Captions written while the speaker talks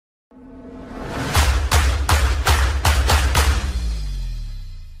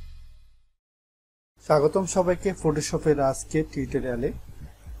স্বাগতম সবাইকে ফটোশপের আজকে টিউটোরিয়ালে।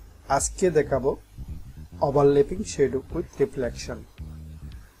 আজকে দেখাবো ওভারল্যাপিং শেডো উইথ রিফ্লেকশন।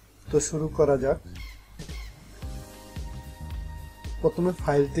 তো শুরু করা যাক। প্রথমে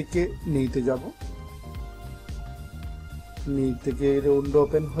ফাইল থেকে নিতে যাব। নিউ থেকে উইন্ডো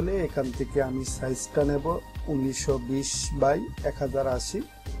ওপেন হলে এখান থেকে আমি সাইজটা নেব 1920 by 1080,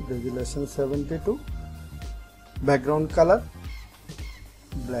 resolution 72, background colour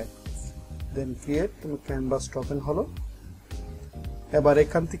black, then create. ক্যানভাসটা open হলো। এবার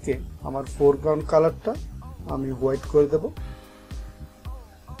এখান থেকে আমার ফোরগ্রাউন্ড কালারটা আমি হোয়াইট করে দেব।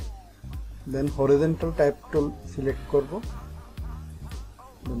 দেন হরিজন্টাল টাইপ টুল সিলেক্ট করব।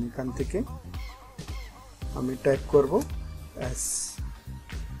 দেন এখান থেকে আমি টাইপ করব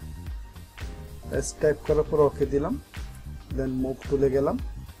এস টাইপ করার পর ওকে দিলাম। দেন মুভ টুলে গেলাম।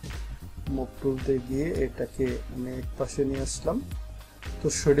 মুভ টুলতে গিয়ে এটাকে আমি এক পাশে নিয়ে আসলাম। তো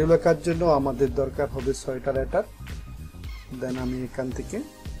শিডিউল আঁকার জন্য আমাদের দরকার হবে 6টা লেটার। দেন আমি এখান থেকে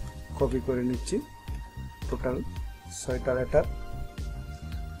কপি করে নিচ্ছি টোটাল 6টা লেটার।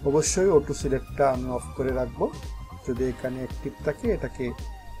 অবশ্যই অটো সিলেক্টটা আমি অফ করে রাখবো। যদি এখানে অ্যাক্টিভ থাকে এটাকে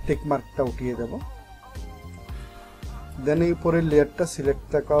টিক মার্কটা উঠিয়ে দেব। দেন এই উপরের লেয়ারটা সিলেক্ট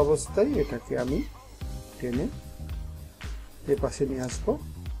থাকা অবস্থায় এটাকে আমি টেনে এ পাশে নিয়ে আসবো।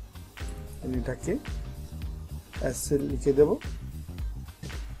 এটাকে এস লিখে দেব।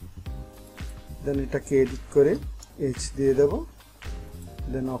 দেন এটাকে এডিট করে এইচ দিয়ে দেব।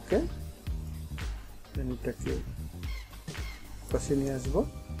 দেন ওকে। দেন এটাকে পাশে নিয়ে আসব।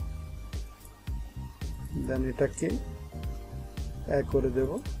 দেন এটাকে এক করে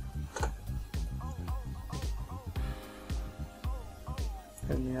দেব।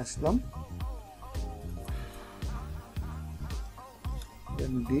 নিয়ে আসলাম।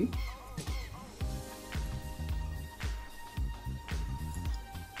 দেন ডি,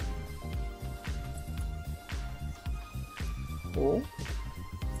 ও,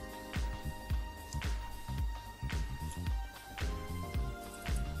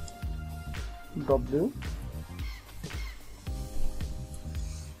 ডব্লিউ।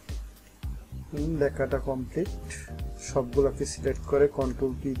 লেখাটা কমপ্লিট। সবগুলোকে সিলেক্ট করে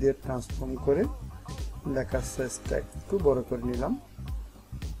কন্ট্রোল কি দিয়ে ট্রান্সফর্ম করে লেখার সাইজটা একটু বড় করে নিলাম।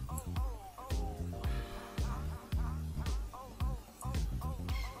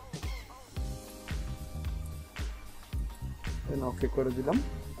 ওকে করে দিলাম।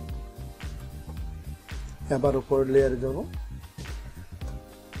 এবার উপরের লেয়ারে যাব।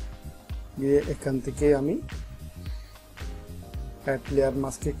 গিয়ে এখান থেকে আমি অ্যাড লেয়ার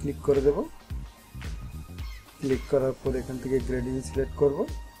মাস্কে ক্লিক করে দেব। ক্লিক করার পর এখান থেকে গ্রেডিয়েন্ট সিলেক্ট করব।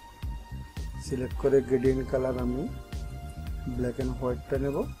 সিলেক্ট করে গ্রেডিয়েন্ট কালার আমি ব্ল্যাক এন্ড হোয়াইটটা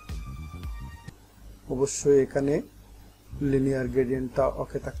নেব। অবশ্যই এখানে লিনিয়ার গ্রেডিয়েন্টটা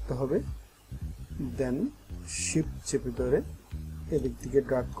ওকে থাকতে হবে। দেন শিফট চেপে ধরে এদিক থেকে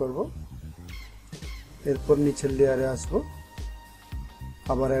ড্র্যাগ করব। এরপর নিচের লেয়ারে আসব।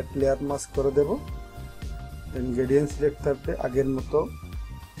 আবার অ্যাড লেয়ার মাস্ক করে দেব। দেন গ্রেডিয়েন্ট সিলেক্ট থাকবে। আগের মতো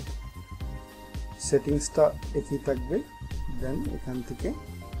সেটিংসটা একই থাকবে। দেন এখান থেকে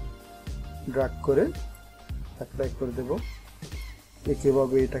ড্র্যাগ করে অ্যাপ্লাই করে দেব।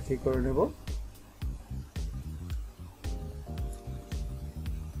 একইভাবে এটাকে করে নেব।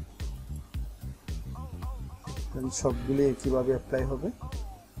 দেন সবগুলি একইভাবে অ্যাপ্লাই হবে।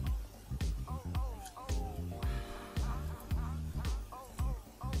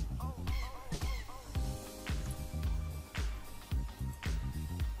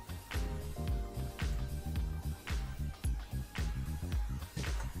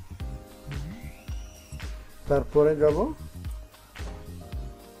 তারপরে যাব।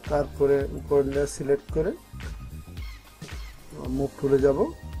 তারপরে উপরের লেয়ার সিলেক্ট করে মুভ টুলে যাব।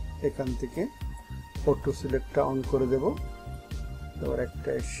 এখান থেকে অটো সিলেক্টটা অন করে দেব। এবার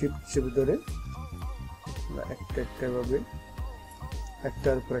একটা শিফট চেপে ধরে একটা ভাবে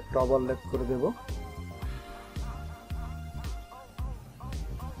একটার উপর একটা ওভারল্যাপ করে দেব।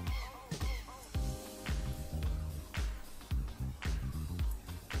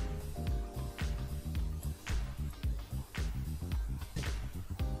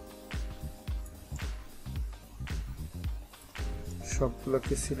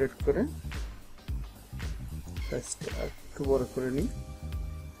 সবগুলোকে সিলেক্ট করে একটু বড় করে নিই।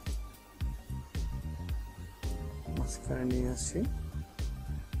 মাঝখানে নিয়ে আসি।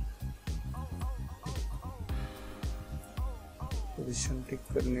 পজিশন ঠিক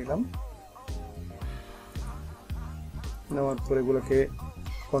করে নিলাম। নেওয়ার পর এগুলোকে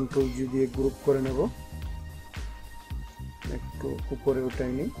কন্ট্রোল জি দিয়ে গ্রুপ করে নেব। একটু উপরে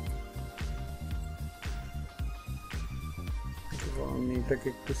উঠাই নিই। আমি এটাকে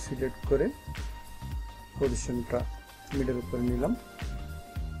একটু সিলেক্ট করে পজিশনটা মিডল করে নিলাম।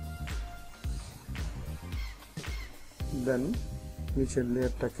 দেন নিচের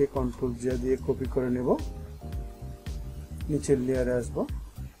লেয়ারটাকে কন্ট্রোল জি দিয়ে কপি করে নেব, নিচের লেয়ারে আসব,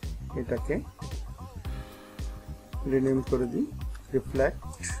 এটাকে রিনেম করে দিই রিফ্লেক্ট।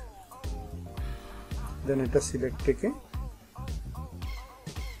 দেন এটা সিলেক্ট থেকে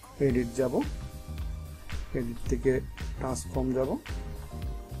এডিট যাব, এডিট থেকে ট্রান্সফর্ম যাব,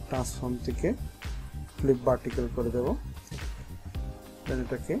 ট্রান্সফর্ম থেকে ফ্লিপ ভার্টিক্যাল করে দেব। দেন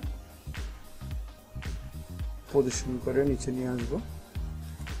এটাকে পজিশন করে নিচে নিয়ে আসবো,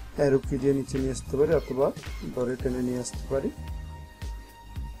 অ্যারো কি দিয়ে নিচে নিয়ে আসতে পারি অথবা ধরে টেনে নিয়ে আসতে পারি।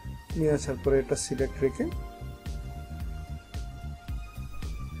 নিয়ে আসার পরে এটা সিলেক্ট রেখে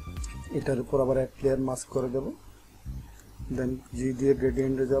এটার উপর আবার এক লেয়ার মাস্ক করে দেব। দেন জি দিয়ে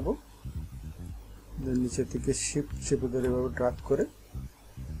গ্রেডিয়েন্টে যাব, দেন নিচে থেকে শিফট চেপে ধরে এভাবে ড্র্যাগ করে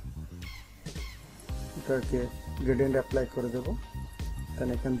এটাকে গ্রেডিয়েন্ট অ্যাপ্লাই করে দেব। দেন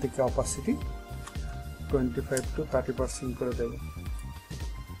এখান থেকে অপাসিটি 25 to 30% করে দেব।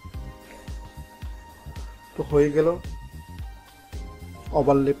 তো হয়ে গেল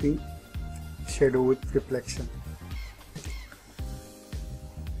ওভারল্যাপিং শ্যাডো উইথ রিফ্লেকশন।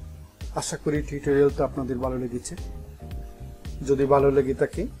 আশা করি টিউটোরিয়ালটা আপনাদের ভালো লেগেছে। যদি ভালো লেগে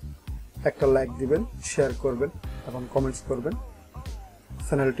থাকে একটা লাইক দিবেন, শেয়ার করবেন এবং কমেন্টস করবেন।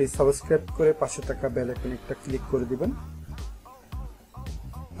 চ্যানেলটি সাবস্ক্রাইব করে পাশে থাকা বেল আইকনে একটা ক্লিক করে দিবেন।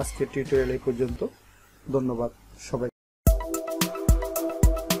 আজকে টিউটোরিয়াল এই পর্যন্ত। ধন্যবাদ সবাই।